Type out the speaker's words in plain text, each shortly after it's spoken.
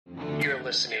You're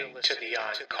listening to the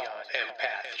On-Call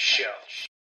Empath Show.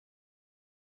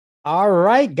 All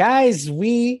right, guys,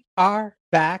 we are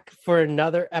back for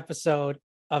another episode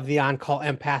of the On-Call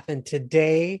Empath. And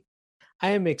today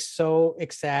I am so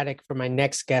ecstatic for my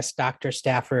next guest, Dr.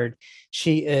 Stafford.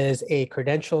 She is a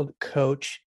credentialed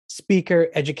coach, speaker,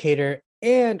 educator,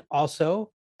 and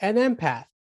also an empath.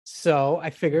 So I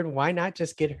figured why not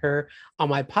just get her on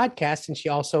my podcast? And she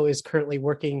also is currently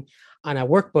working on a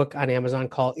workbook on Amazon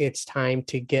called It's Time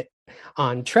to Get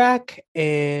on Track.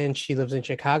 And she lives in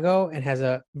Chicago and has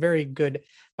a very good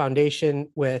foundation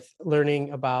with learning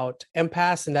about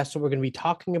empaths. And that's what we're going to be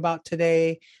talking about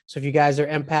today. So if you guys are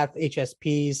empath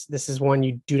HSPs, this is one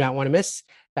you do not want to miss.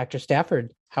 Dr.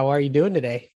 Stafford, how are you doing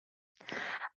today?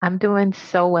 I'm doing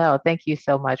so well. Thank you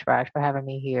so much, Raj, for having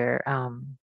me here.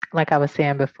 Like I was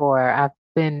saying before, I've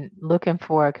been looking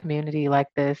for a community like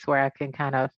this where I can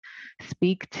kind of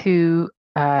speak to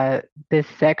this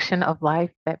section of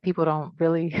life that people don't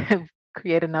really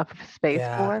create enough space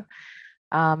Yeah. for.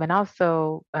 And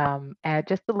also add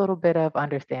just a little bit of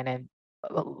understanding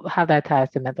how that ties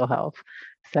to mental health.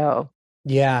 So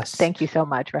Yes, thank you so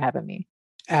much for having me.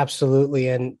 absolutely.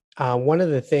 And one of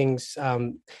the things, a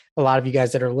lot of you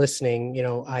guys that are listening,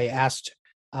 I asked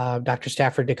Dr.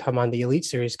 Stafford to come on the Elite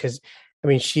Series because, I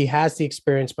mean, she has the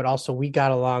experience, but also we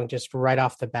got along just right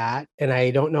off the bat. And I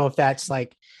don't know if that's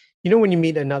like, when you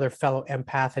meet another fellow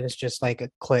empath and it's just like a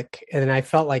click. And then I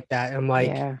felt like that. I'm like,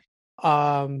 Yeah.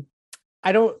 um,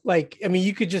 I don't like, I mean,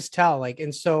 you could just tell, like,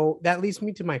 and so that leads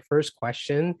me to my first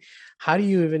question. How do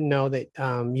you even know that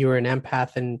you were an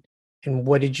empath, and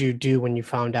what did you do when you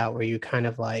found out? Were you kind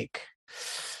of like,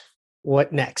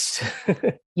 what next?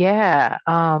 Yeah.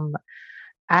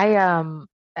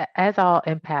 As all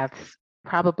empaths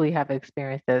probably have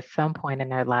experienced at some point in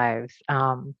their lives,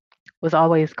 was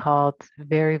always called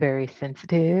very, very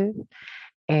sensitive.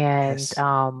 And Yes.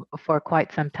 for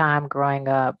quite some time growing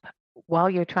up, while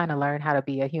you're trying to learn how to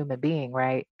be a human being,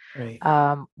 right? Right.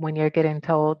 When you're getting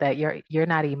told that you're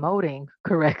not emoting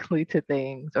correctly to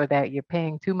things or that you're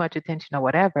paying too much attention or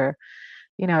whatever,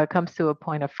 it comes to a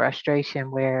point of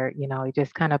frustration where, you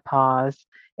just kind of pause.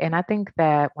 And I think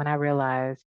that when I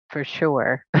realized for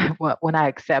sure, when I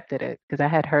accepted it, because I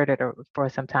had heard it for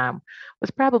some time,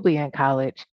 was probably in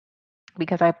college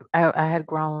because I had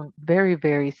grown very,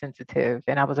 very sensitive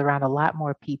and I was around a lot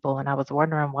more people and I was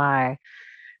wondering why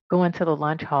going to the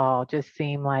lunch hall just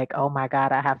seemed like, oh my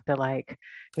God, I have to like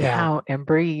Yeah. count and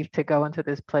breathe to go into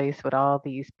this place with all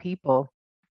these people.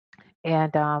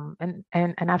 And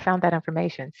I found that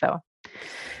information. So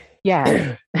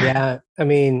yeah. Yeah. I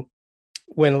mean,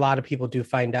 when a lot of people do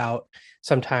find out,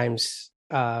 sometimes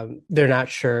they're not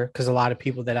sure because a lot of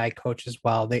people that I coach as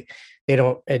well, they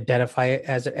don't identify it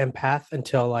as an empath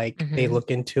until like they Hmm.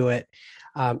 look into it.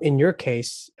 In your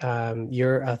case,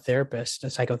 you're a therapist, a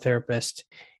psychotherapist,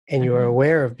 and you're Hmm.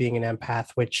 aware of being an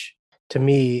empath, which to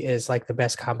me is like the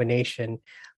best combination.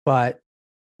 But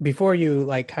before you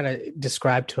like kind of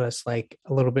describe to us like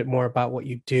a little bit more about what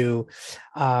you do,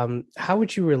 how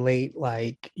would you relate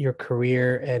like your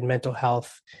career and mental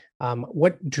health?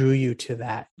 What drew you to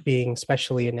that, being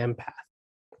especially an empath?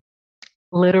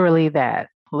 Literally that.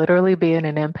 Literally being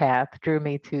an empath drew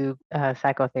me to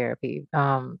psychotherapy.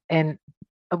 And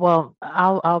well,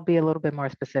 I'll be a little bit more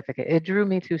specific. It drew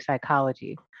me to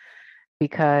psychology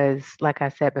because, like I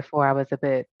said before, I was a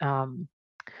bit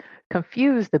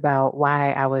confused about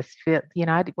why I was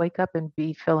I'd wake up and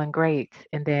be feeling great,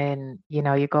 and then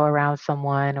you go around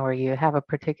someone or you have a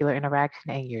particular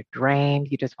interaction and you're drained.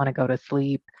 You just want to go to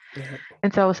sleep. Yeah.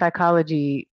 And so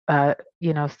psychology,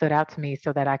 stood out to me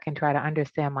so that I can try to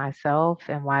understand myself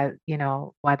and why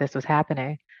this was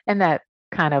happening. And that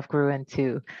kind of grew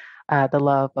into the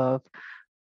love of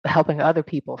helping other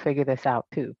people figure this out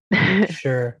too.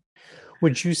 Sure.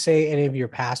 Would you say any of your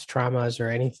past traumas or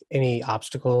any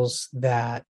obstacles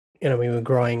that maybe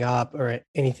growing up or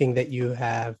anything that you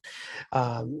have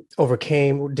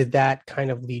overcame, did that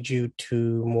kind of lead you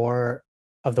to more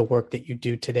of the work that you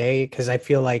do today? Because I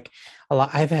feel like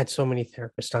I've had so many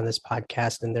therapists on this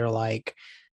podcast, and they're like,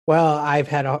 "Well, I've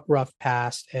had a rough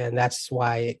past, and that's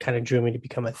why it kind of drew me to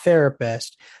become a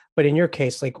therapist." But in your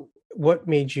case, like, what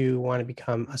made you want to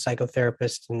become a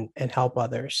psychotherapist and help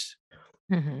others?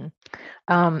 Hmm.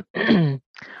 Um,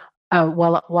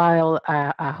 while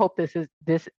I hope this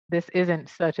isn't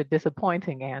such a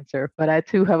disappointing answer, but I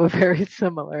too have a very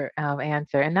similar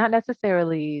answer, and not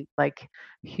necessarily like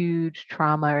huge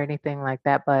trauma or anything like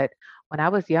that. But when I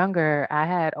was younger, I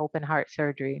had open heart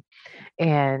surgery,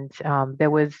 and it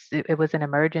was an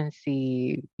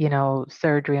emergency,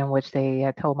 surgery in which they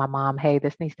had told my mom, "Hey,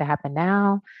 this needs to happen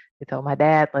now." They told my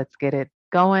dad, "Let's get it."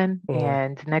 going. Mhm.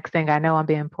 And next thing I know, I'm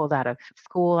being pulled out of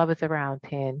school. I was around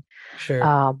 10.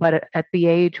 Sure. But at the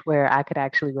age where I could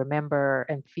actually remember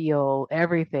and feel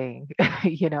everything,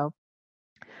 you know,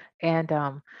 and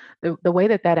the way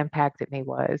that that impacted me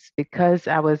was because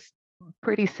I was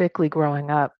pretty sickly growing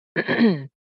up.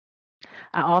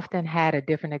 I often had a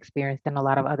different experience than a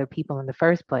lot of other people in the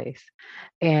first place.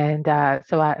 And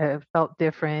so I felt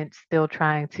different, still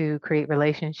trying to create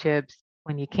relationships.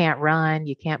 When you can't run,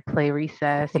 you can't play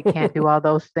recess, you can't do all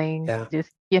those things. Yeah. Just,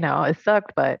 it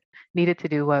sucked, but needed to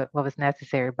do what was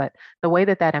necessary. But the way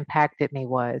that that impacted me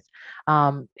was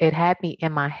it had me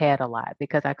in my head a lot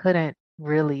because I couldn't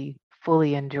really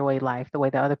fully enjoy life the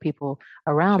way that other people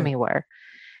around Sure. me were.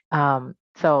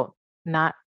 So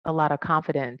not a lot of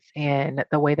confidence in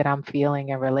the way that I'm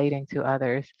feeling and relating to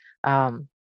others. Um,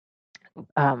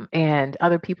 and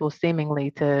other people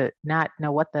seemingly to not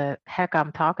know what the heck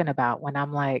I'm talking about when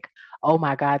I'm like, oh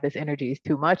my God, this energy is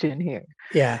too much in here.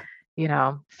 Yeah.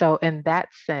 So in that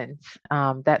sense,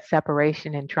 that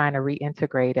separation and trying to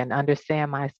reintegrate and understand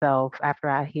myself after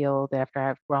I healed, after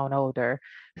I've grown older,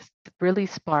 really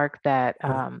sparked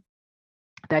Mm.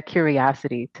 that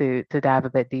curiosity to dive a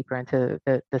bit deeper into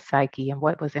the psyche and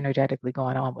what was energetically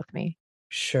going on with me.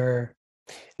 Sure.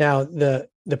 Now, the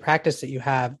practice that you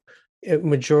have,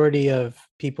 majority of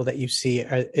people that you see,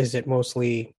 is it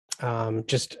mostly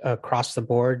just across the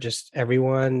board, just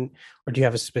everyone, or do you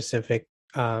have a specific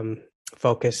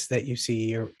focus that you see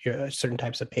your certain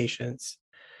types of patients?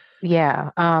 Yeah.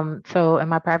 So in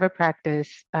my private practice,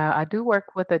 I do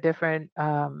work with a different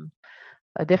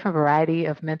variety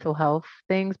of mental health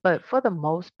things, but for the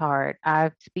most part,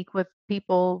 I speak with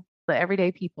people, the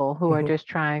everyday people who are Hmm. just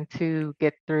trying to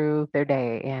get through their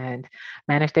day and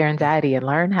manage their Yeah. anxiety and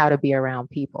learn how to be around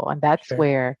people. And that's Sure.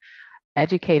 where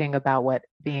educating about what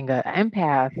being an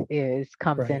empath is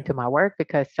comes Right. into my work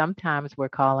because sometimes we're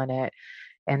calling it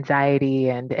anxiety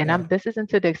and Yeah. this isn't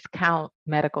to discount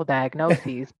medical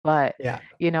diagnoses, but Yeah.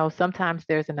 sometimes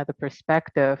there's another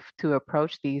perspective to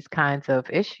approach these kinds of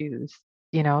issues.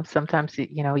 Sometimes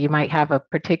you might have a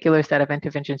particular set of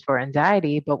interventions for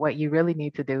anxiety, but what you really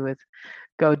need to do is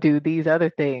go do these other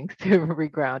things to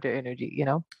reground your energy.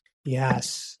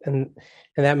 Yes, and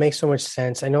that makes so much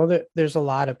sense. I know that there's a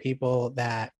lot of people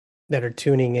that are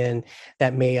tuning in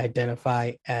that may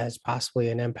identify as possibly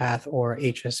an empath or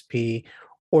HSP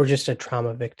or just a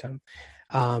trauma victim.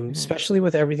 Mhm. Especially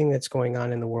with everything that's going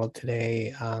on in the world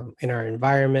today, in our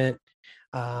environment,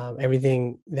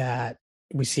 everything that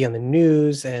we see on the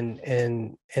news and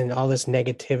all this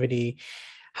negativity.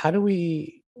 How do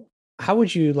we how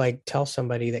would you like tell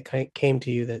somebody that came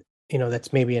to you that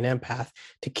that's maybe an empath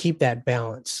to keep that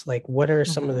balance? Like, what are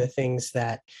some of the Mhm. things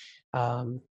that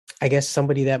I guess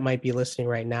somebody that might be listening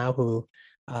right now who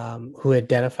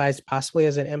identifies possibly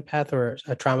as an empath or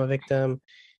a trauma victim,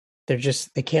 they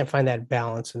can't find that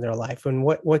balance in their life. And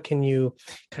what can you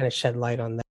kind of shed light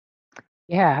on that?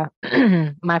 Yeah.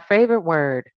 My favorite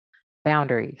word,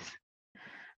 boundaries.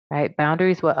 Right?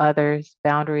 Boundaries with others,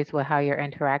 boundaries with how you're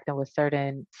interacting with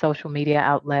certain social media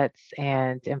outlets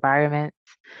and environments.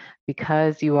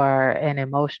 Because you are an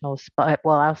emotional sponge,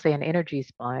 well, I'll say an energy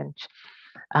sponge,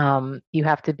 you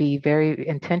have to be very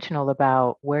intentional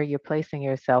about where you're placing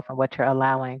yourself and what you're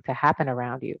allowing to happen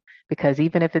around you. Because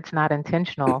even if it's not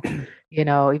intentional,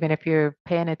 even if you're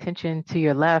paying attention to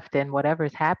your left and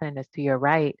whatever's happening is to your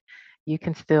right, you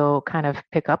can still kind of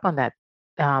pick up on that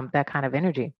kind of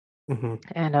energy. Hmm.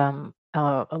 And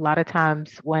a lot of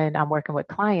times when I'm working with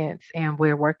clients and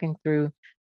we're working through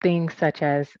things such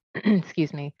as,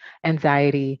 excuse me,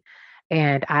 anxiety,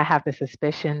 and I have the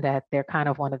suspicion that they're kind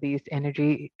of one of these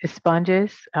energy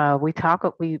sponges.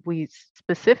 We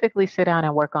specifically sit down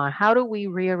and work on how do we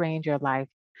rearrange your life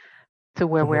to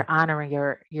where Hmm. we're honoring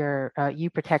you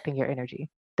protecting your energy.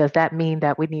 Does that mean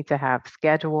that we need to have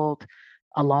scheduled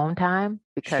alone time?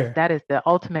 Because Sure. that is the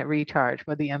ultimate recharge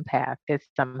for the empath. It's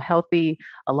some healthy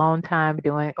alone time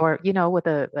doing, or with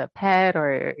a pet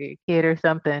or a kid or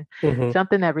something, Hmm.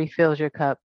 something that refills your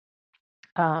cup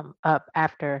up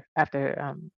after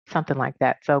something like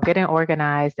that. So getting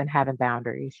organized and having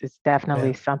boundaries is definitely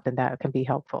Yeah. something that can be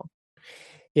helpful.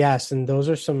 Yes, and those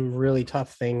are some really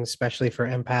tough things, especially for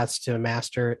empaths to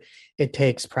master. It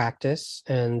takes practice,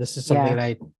 and this is something Yeah. that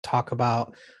I talk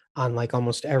about on like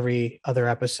almost every other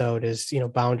episode is,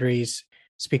 boundaries,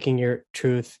 speaking your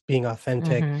truth, being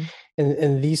authentic. Hmm.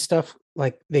 And these stuff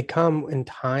like they come in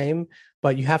time,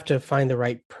 but you have to find the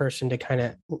right person to kind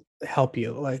of help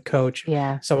you, like coach,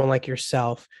 Yeah. someone like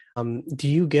yourself. Do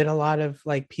you get a lot of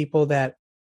like people that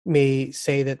may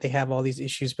say that they have all these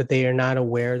issues, but they are not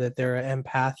aware that they're an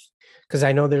empath? Because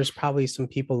I know there's probably some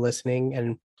people listening,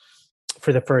 and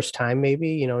for the first time,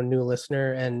 maybe, new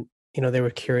listener, and they were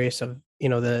curious of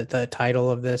the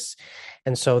title of this,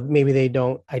 and so maybe they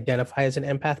don't identify as an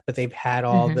empath, but they've had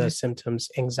all the Hmm. symptoms: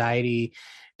 anxiety,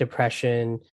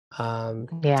 depression,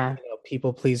 Yeah,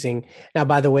 people pleasing. Now,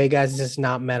 by the way, guys, this is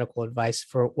not medical advice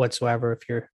for whatsoever. If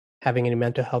you're having any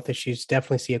mental health issues,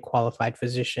 definitely see a qualified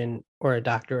physician or a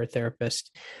doctor or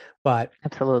therapist. But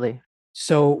absolutely.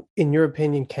 so, in your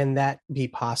opinion, can that be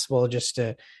possible, just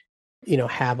to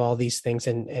have all these things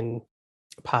and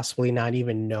possibly not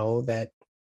even know that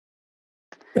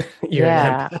you're an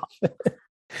Yeah, empath?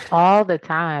 all the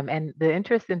time. And the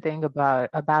interesting thing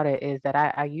about it is that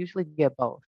I usually get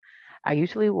both. I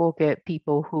usually will get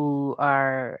people who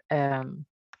are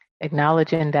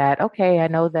acknowledging that, okay, I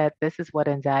know that this is what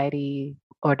anxiety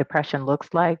or depression looks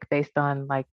like based on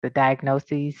like the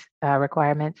diagnoses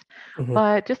requirements. Mhm.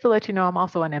 But just to let you know, I'm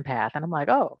also an empath. And I'm like,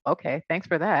 oh, okay, thanks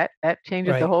for that. That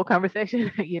changes the Right. whole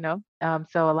conversation, you know?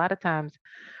 So a lot of times,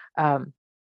 um,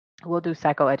 we'll do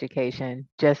psychoeducation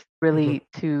just Mhm. really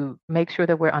to make sure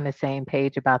that we're on the same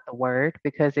page about the word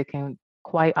because it can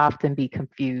quite often be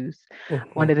confused.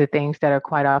 One Mhm. of the things that are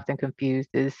quite often confused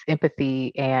is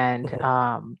empathy and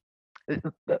Mhm.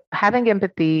 having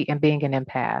empathy and being an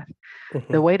empath.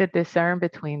 The Mhm. way to discern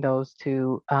between those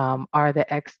two are the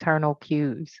external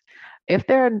cues. If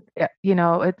they're,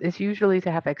 it's usually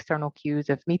to have external cues.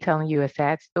 If me telling you a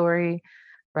sad story,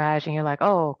 Raj, and you're like,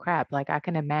 oh crap, like I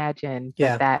can imagine that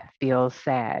Yeah. that feels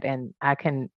sad and I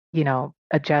can,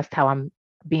 adjust how I'm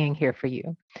being here for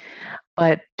you.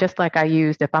 But just like I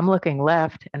used, if I'm looking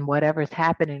left and whatever's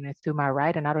happening is to my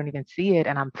right and I don't even see it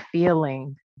and I'm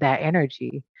feeling that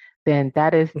energy, then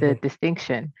that is the Mhm.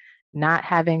 distinction. Not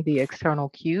having the external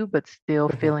cue, but still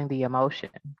Mhm. feeling the emotion.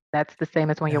 That's the same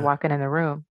as when you're Yeah. walking in the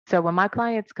room. So when my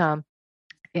clients come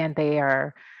and they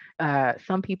are,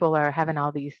 some people are having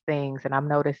all these things, and I'm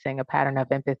noticing a pattern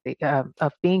of empathy,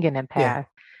 of being an Yeah. empath.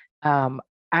 um,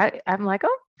 I'm like,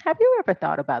 oh, have you ever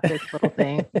thought about this little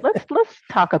thing? Let's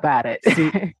talk about it. See,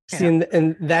 you see, know,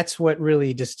 and that's what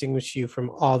really distinguishes you from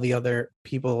all the other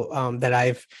people that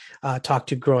I've talked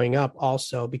to growing up,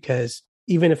 also, because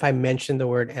even if I mentioned the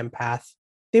word empath,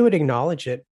 they would acknowledge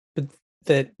it, but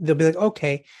that they'll be like,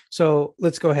 okay, so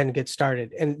let's go ahead and get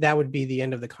started. And that would be the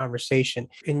end of the conversation.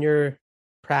 In your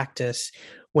practice,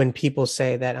 when people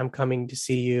say that I'm coming to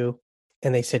see you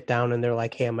and they sit down and they're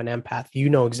like, hey, I'm an empath, you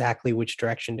know exactly which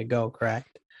direction to go,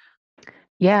 correct?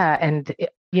 yeah, and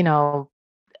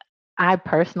I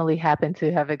personally happen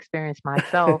to have experienced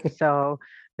myself, so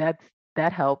that's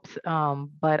that helps.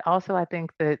 But also, I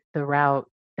think that the route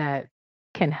that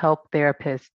can help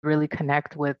therapists really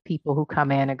connect with people who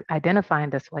come in identifying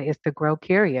this way is to grow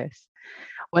curious.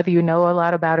 Whether you know a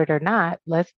lot about it or not,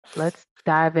 let's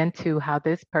dive into how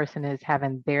this person is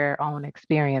having their own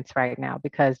experience right now,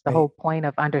 because the Right. whole point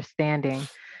of understanding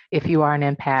if you are an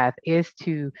empath is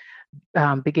to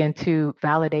begin to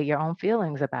validate your own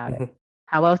feelings about it. Mhm.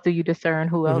 How else do you discern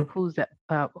who else, Mhm.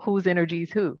 whose energy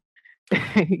is who?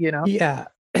 you know? Yeah.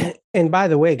 And by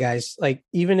the way, guys, like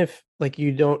even if like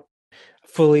you don't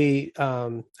fully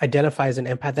identify as an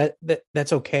empath,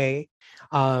 that's okay.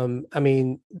 I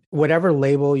mean, whatever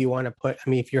label you want to put, I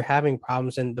mean, if you're having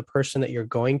problems and the person that you're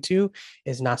going to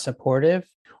is not supportive,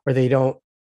 or they don't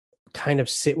kind of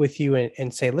sit with you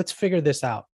and say, let's figure this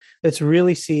out. Let's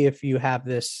really see if you have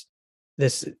this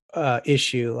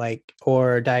issue, like,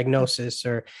 or diagnosis,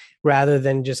 or rather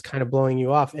than just kind of blowing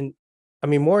you off. And I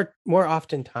mean, more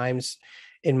oftentimes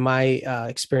in my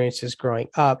experiences growing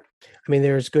up, I mean,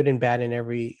 there's good and bad in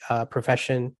every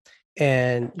profession.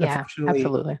 And Yeah, unfortunately,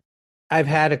 absolutely. I've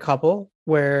had a couple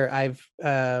where I've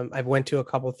went to a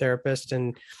couple therapists,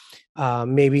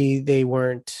 and maybe they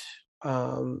weren't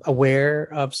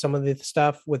aware of some of the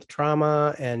stuff with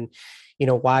trauma, and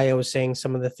why I was saying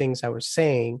some of the things I was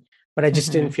saying, but I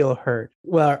just didn't Hmm. feel heard.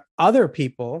 Well, other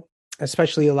people,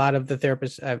 especially a lot of the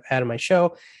therapists I've had on my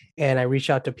show, and I reach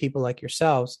out to people like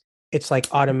yourselves, it's like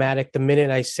automatic. The minute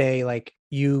I say, like,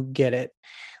 you get it,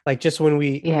 like just when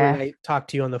Yeah, I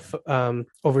talked to you on the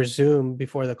over Zoom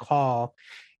before the call,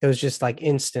 it was just like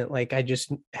instant. Like I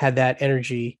just had that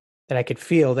energy that I could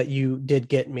feel that you did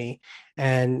get me.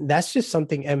 And that's just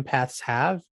something empaths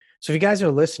have. So if you guys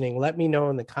are listening, let me know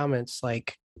in the comments,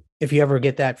 like, if you ever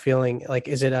get that feeling, like,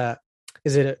 is it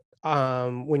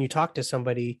when you talk to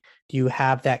somebody, do you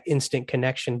have that instant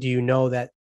connection? Do you know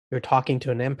that you're talking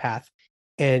to an empath?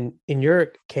 And in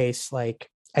your case, like,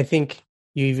 I think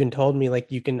you even told me,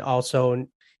 like, you can also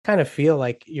kind of feel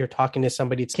like you're talking to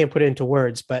somebody. It's can't put it into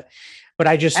words, but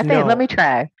I just I think let know. me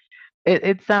try.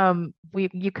 It's we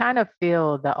you kind of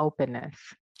feel the openness,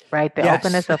 right? The Yes.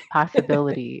 openness of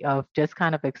possibility of just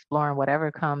kind of exploring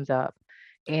whatever comes up.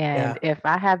 And Yeah. if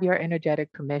I have your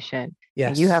energetic permission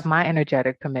and you have Yes. my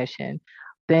energetic permission,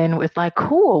 then it's like,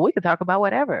 cool, we could talk about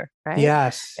whatever, right?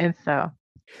 Yes. And so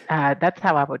that's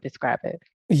how I would describe it.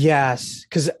 Yes,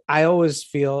 because I always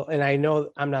feel, and I know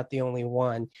I'm not the only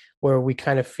one, where we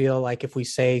kind of feel like if we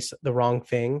say the wrong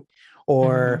thing Hmm.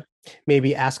 or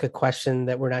maybe ask a question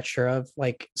that we're not sure of,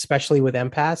 like especially with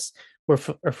empaths, we're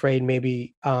afraid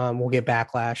maybe we'll get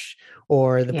backlash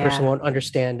or the person Yeah, won't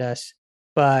understand us.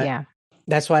 But yeah,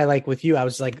 that's why, like with you, I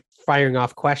was like firing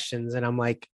off questions, and I'm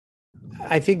like,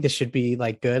 I think this should be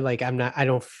like good. Like I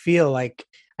don't feel like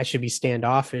I should be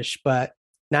standoffish, but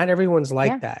not everyone's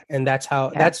like yeah, that. And that's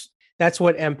how yeah, that's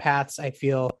what empaths I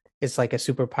feel is like a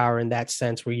superpower in that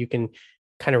sense where you can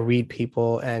kind of read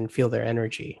people and feel their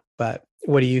energy. But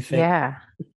what do you think? yeah,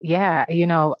 yeah.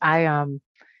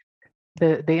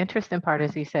 The interesting part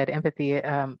is you said empathy.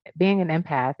 Being an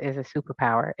empath is a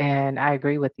superpower, and I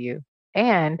agree with you.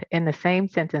 And in the same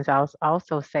sentence, I'll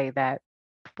also say that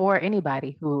for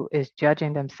anybody who is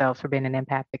judging themselves for being an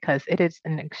empath, because it is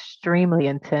an extremely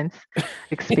intense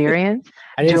experience,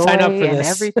 I didn't sign up joy for and this.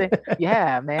 everything.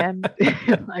 Yeah, man.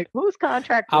 Like whose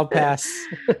contract was I'll this?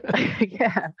 pass.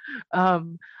 Yeah.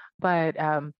 Um, but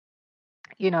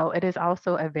it is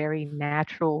also a very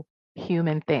natural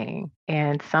human thing.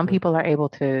 And some people are able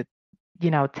to,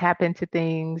 tap into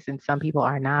things and some people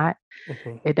are not.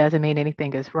 Mhm. It doesn't mean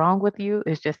anything is wrong with you.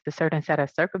 It's just a certain set of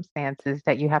circumstances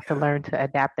that you have to Yeah. learn to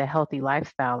adapt a healthy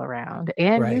lifestyle around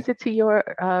and use Right. it to your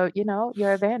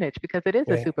advantage because it is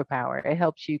a Right. superpower. It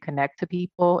helps you connect to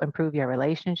people, improve your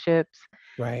relationships,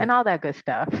 and Right. all that good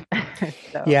stuff.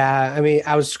 So, Yeah, I mean,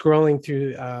 I was scrolling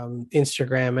through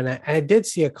Instagram and I did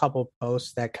see a couple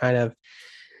posts that kind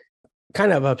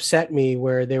of upset me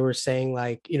where they were saying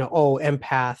like, oh,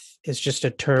 empath is just a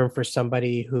term for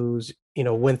somebody who's,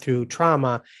 went through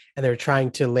trauma and they're trying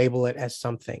to label it as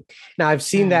something. Now, I've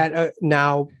seen mm, that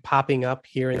now popping up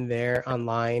here and there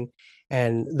online,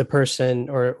 and the person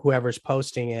or whoever's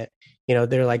posting it,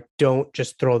 they're like, don't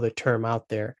just throw the term out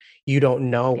there. You don't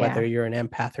know whether yeah. you're an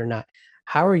empath or not.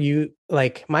 How are you,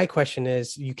 like, my question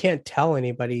is, you can't tell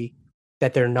anybody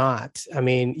that they're not. I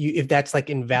mean, if that's like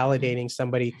Mhm. invalidating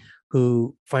somebody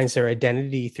who finds their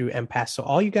identity through empath. So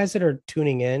all you guys that are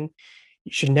tuning in,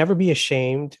 you should never be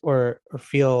ashamed or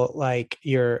feel like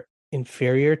you're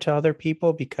inferior to other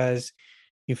people because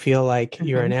you feel like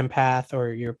you're an Mhm. empath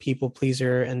or you're a people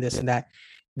pleaser and this and that.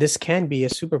 This can be a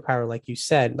superpower, like you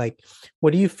said. Like,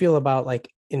 what do you feel about like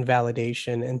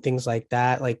invalidation and things like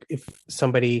that? Like if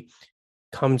somebody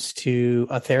comes to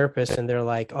a therapist and they're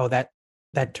like, oh, that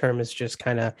term is just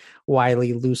kind of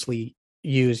widely loosely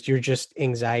used, you're just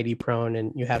anxiety prone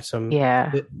and you have some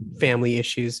Yeah. family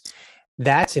issues,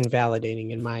 that's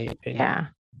invalidating in my opinion. Yeah.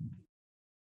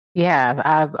 Yeah,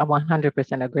 I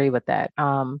 100% agree with that.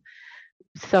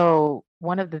 So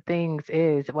one of the things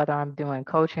is whether I'm doing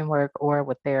coaching work or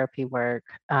with therapy work,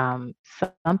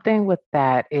 something with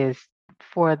that is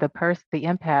for the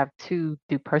empath to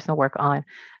do personal work on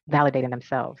validating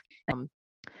themselves.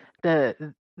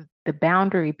 The the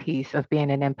boundary piece of being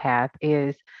an empath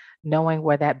is knowing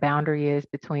where that boundary is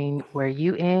between where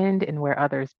you end and where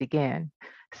others begin.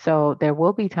 So there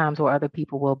will be times where other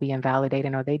people will be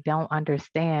invalidating or they don't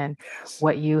understand Yes.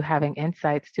 what you having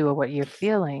insights to or what you're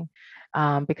feeling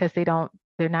because they're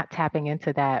not tapping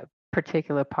into that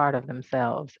particular part of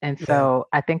themselves. And Yeah. so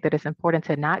I think that it's important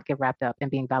to not get wrapped up in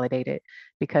being validated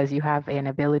because you have an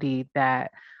ability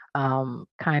that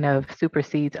kind of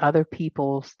supersedes other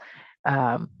people's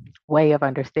um, way of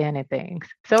understanding things.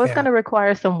 So it's going Yeah. to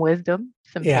require some wisdom,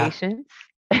 some Yeah. patience,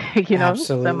 some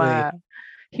Absolutely.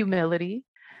 humility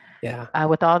Yeah.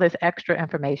 with all this extra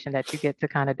information that you get to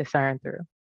kind of discern through.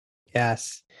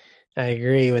 Yes. I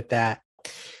agree with that.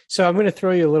 So I'm going to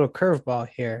throw you a little curveball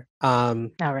here.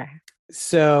 All right.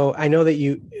 So I know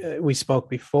that we spoke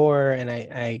before, and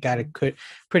I got a Mhm.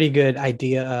 pretty good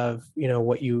idea of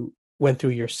what you went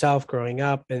through yourself growing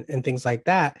up and things like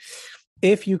that.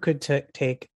 If you could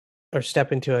take or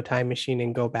step into a time machine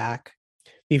and go back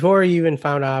before you even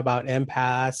found out about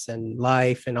empaths and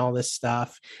life and all this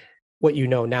stuff, what you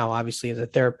know now, obviously as a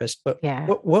therapist, but Yeah.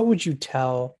 what would you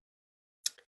tell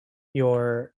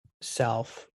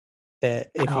yourself that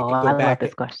if you Oh, could go I love back,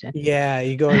 this question. yeah,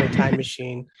 you go in a time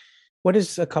machine, what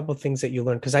is a couple of things that you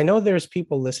learned? Because I know there's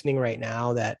people listening right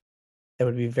now that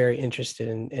would be very interested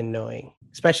in knowing,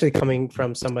 especially coming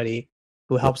from somebody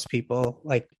who helps people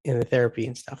like in the therapy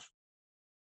and stuff.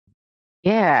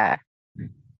 Yeah.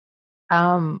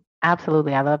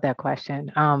 Absolutely. I love that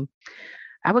question.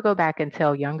 I would go back and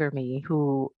tell younger me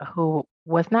who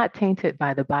was not tainted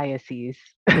by the biases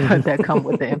that come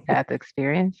with the empath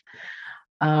experience.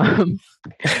 Um,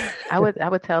 I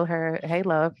would tell her, hey,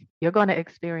 love, you're going to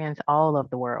experience all of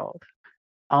the world,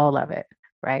 all of it,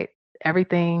 right?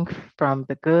 Everything from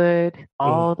the good Mhm.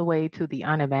 all the way to the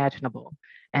unimaginable.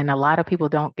 And a lot of people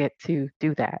don't get to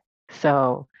do that.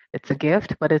 So it's a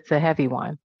gift, but it's a heavy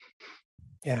one.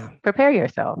 Yeah. Prepare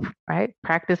yourself, right?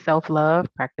 Practice self-love,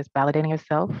 practice validating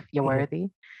yourself, you're Mhm. worthy.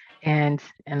 And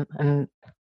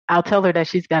I'll tell her that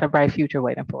she's got a bright future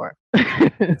waiting for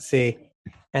her. See,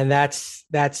 and that's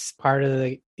part of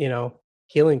the,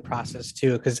 healing process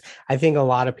too, because I think a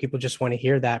lot of people just want to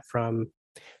hear that from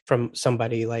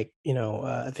somebody like,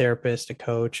 a therapist, a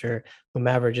coach, or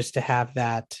whomever, just to have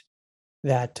that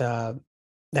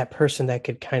that person that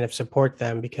could kind of support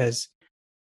them, because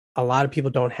a lot of people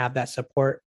don't have that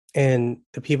support. And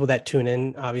the people that tune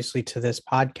in, obviously, to this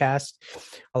podcast,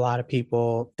 a lot of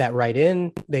people that write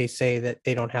in, they say that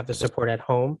they don't have the support at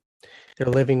home. They're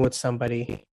living with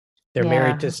somebody, they're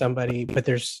married to Yeah, somebody, but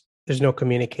there's no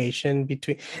communication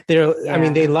between. They're, I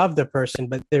mean, they yeah, love the person,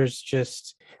 but there's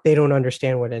just, they don't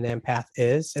understand what an empath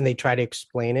is, and they try to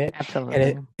explain it,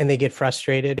 absolutely. and they get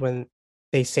frustrated when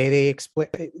they say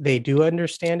they do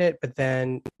understand it, but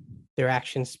then their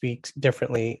action speaks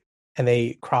differently, and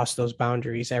they cross those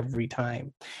boundaries every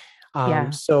time.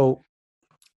 Yeah. So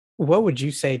what would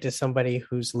you say to somebody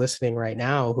who's listening right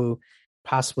now, who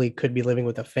possibly could be living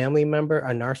with a family member,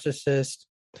 a narcissist,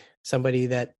 somebody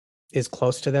that is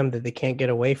close to them that they can't get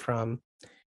away from?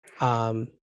 Um,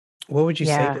 what would you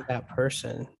say Yeah. to that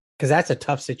person? Because that's a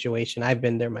tough situation. I've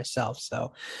been there myself.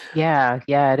 So, Yeah,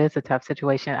 yeah, it is a tough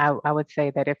situation. I would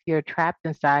say that if you're trapped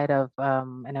inside of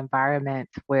an environment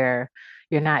where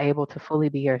you're not able to fully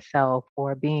be yourself,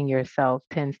 or being yourself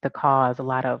tends to cause a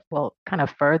lot of, well, kind of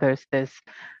furthers this,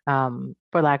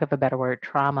 for lack of a better word,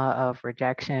 trauma of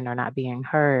rejection or not being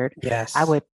heard, I yes.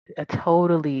 would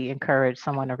totally encourage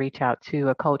someone to reach out to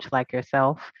a coach like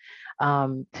yourself,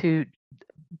 to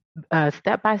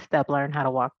step by step learn how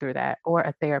to walk through that, or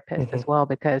a therapist Hmm. as well,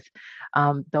 because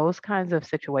those kinds of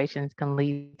situations can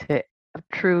lead to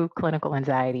true clinical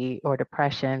anxiety or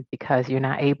depression, because you're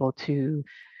not able to,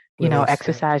 Release it.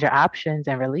 exercise your options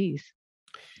and release.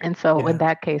 And so in Yeah.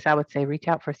 that case, I would say reach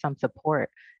out for some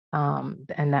support. And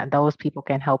that those people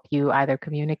can help you either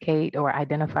communicate or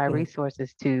identify Mhm.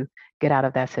 resources to get out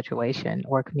of that situation,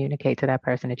 or communicate to that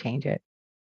person to change it.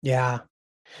 Yeah.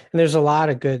 And there's a lot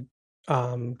of good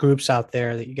groups out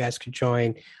there that you guys could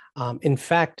join. In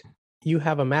fact, you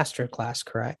have a master class,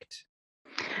 correct?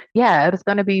 Yeah, it was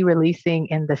going to be releasing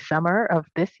in the summer of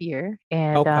this year.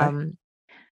 And Okay.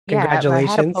 yeah, I had a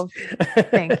Congratulations. post.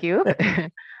 Thank you.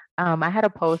 I had a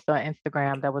post on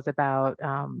Instagram that was about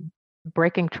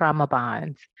breaking trauma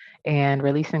bonds and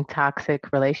releasing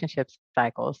toxic relationship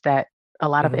cycles that a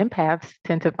lot of Mhm. empaths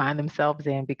tend to find themselves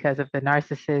in because of the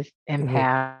narcissist Mhm.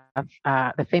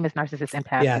 empath, the famous narcissist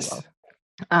empath duo. Yes.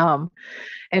 Um,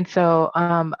 and so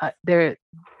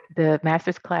the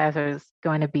master's class is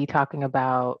going to be talking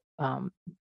about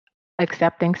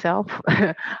accepting self,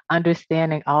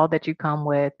 understanding all that you come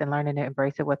with, and learning to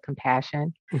embrace it with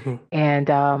compassion. Mhm.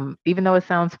 And even though it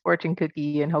sounds fortune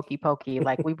cookie and hokey pokey,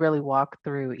 like we really walk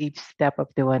through each step of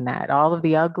doing that, all of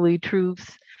the ugly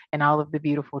truths and all of the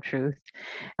beautiful truths.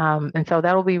 And so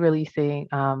that will be releasing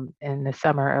in the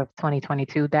summer of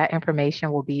 2022. That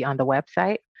information will be on the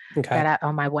website, Okay.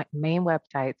 on my main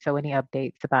website. So any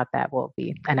updates about that will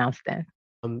be announced then.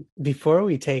 Before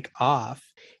we take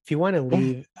off, if you want to Yeah.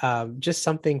 leave just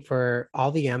something for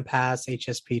all the empaths,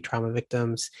 HSP trauma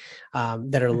victims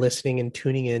that are listening and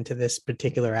tuning into this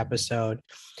particular episode,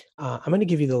 I'm going to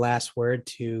give you the last word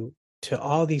to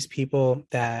all these people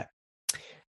that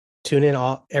tune in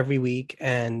all every week,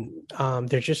 and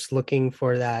they're just looking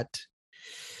for that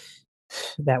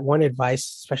one advice,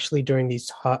 especially during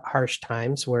these harsh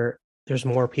times where there's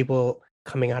more people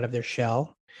coming out of their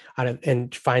shell, out of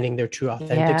and finding their true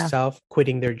authentic Yeah. self,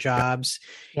 quitting their jobs,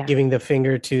 Yeah. giving the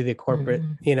finger to the corporate,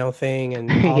 Mhm. thing,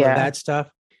 and all of Yeah. that stuff.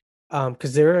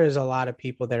 Because there is a lot of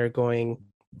people that are going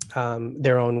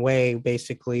their own way.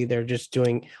 Basically, they're just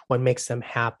doing what makes them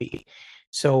happy.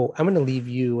 So I'm going to leave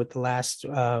you with the last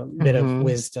bit of Mhm.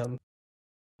 wisdom.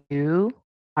 You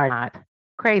are not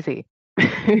crazy.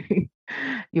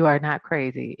 You are not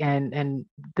crazy. And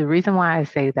the reason why I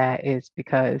say that is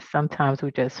because sometimes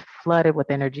we're just flooded with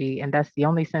energy, and that's the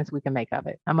only sense we can make of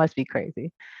it. I must be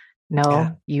crazy. Yeah.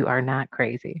 No, you are not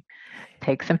crazy.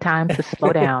 Take some time to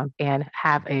slow down and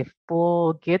have a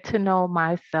full get to know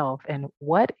myself and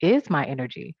what is my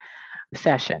energy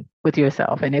session with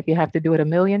yourself. And if you have to do it a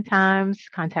million times,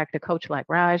 contact a coach like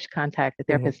Raj, contact a Mhm.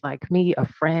 therapist like me, a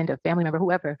friend, a family member,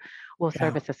 whoever will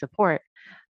serve Yeah. as a support,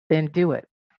 then do it.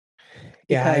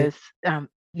 Yeah. Because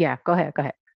Yeah, go ahead. Go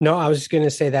ahead. No, I was just going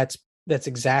to say that's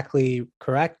exactly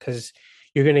correct, because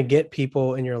you're going to get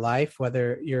people in your life,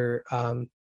 whether you're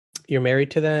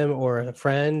married to them or a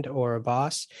friend or a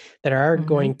boss, that are Mm-hmm.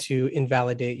 going to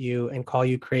invalidate you and call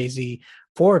you crazy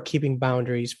for keeping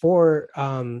boundaries, for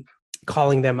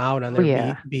calling them out on Oh, their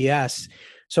yeah. BS.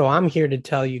 So I'm here to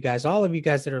tell you guys, all of you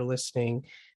guys that are listening,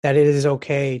 that it is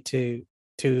okay to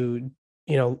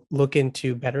look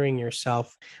into bettering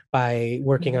yourself by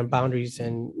working on boundaries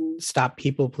and stop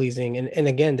people pleasing. And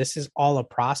again, this is all a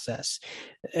process.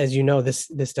 As you know, this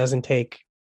doesn't take,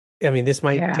 I mean, this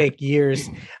might Yeah. take years.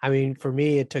 I mean, for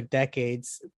me, it took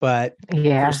decades, but for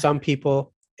Yeah. some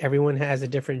people, everyone has a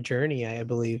different journey, I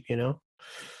believe, you know?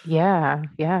 Yeah,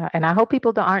 yeah. And I hope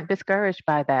people aren't discouraged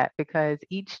by that, because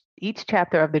each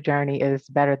chapter of the journey is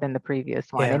better than the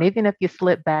previous one. And Yeah. even if you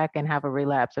slip back and have a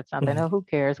relapse of something, oh, who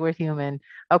cares? We're human.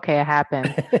 Okay, it happens.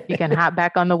 You can hop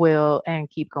back on the wheel and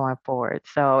keep going forward.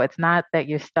 So it's not that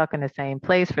you're stuck in the same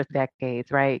place for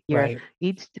decades, right? You're Right.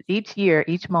 each year,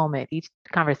 each moment, each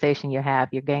conversation you have,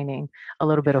 you're gaining a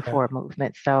little bit of Yeah. forward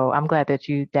movement. So I'm glad that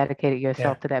you dedicated Yeah.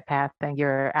 yourself to that path and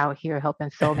you're out here helping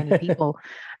so many people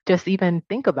just even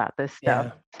think about this stuff.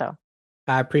 Yeah. So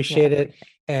I yeah, appreciate it.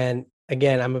 And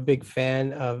again, I'm a big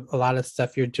fan of a lot of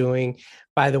stuff you're doing.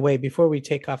 By the way, before we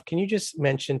take off, can you just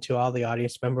mention to all the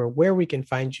audience member where we can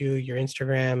find you, your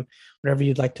Instagram, whatever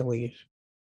you'd like to leave?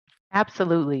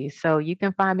 absolutely. So you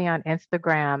can find me on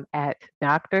Instagram at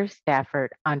Dr.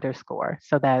 Stafford underscore.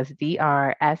 So that's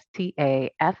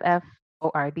DrStafford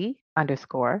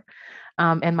underscore.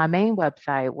 And my main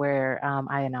website where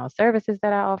I announce services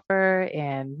that I offer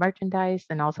and merchandise,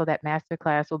 and also that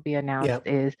masterclass will be announced, Yeah.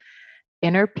 is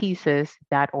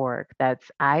innerpieces.org.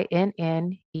 That's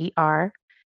INNER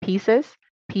pieces,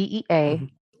 Mhm.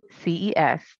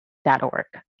 PEACES.org.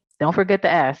 Don't forget the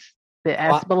S. The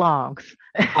S Well, belongs.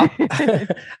 I'll,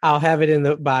 I'll have it in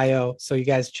the bio, so you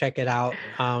guys check it out.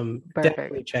 Perfect.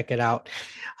 Definitely check it out.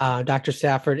 Dr.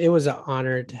 Stafford, it was an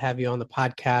honor to have you on the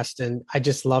podcast, and I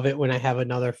just love it when I have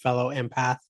another fellow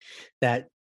empath that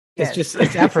Yes.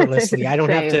 it's effortlessly. I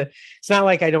don't have to, Same. it's not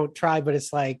like I don't try, but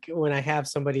it's like when I have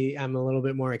somebody, I'm a little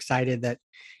bit more excited that,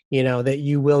 that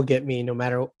you will get me no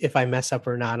matter if I mess up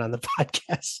or not on the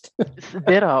podcast.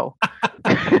 Ditto.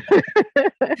 I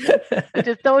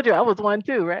just told you I was one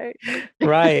too, right?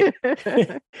 Right.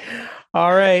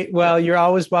 All right. Well, you're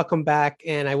always welcome back,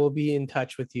 and I will be in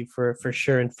touch with you for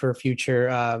sure, and for future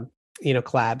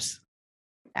collabs.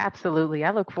 Absolutely.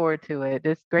 I look forward to it.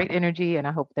 It's great energy, and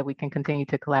I hope that we can continue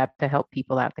to collab to help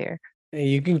people out there.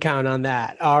 You can count on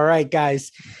that. All right,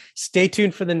 guys, stay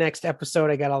tuned for the next episode.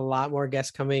 I got a lot more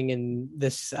guests coming in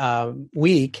this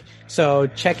week, so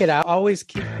check it out. Always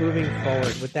keep moving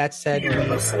forward. With that said, we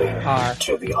are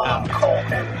to the On-Call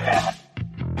Empath.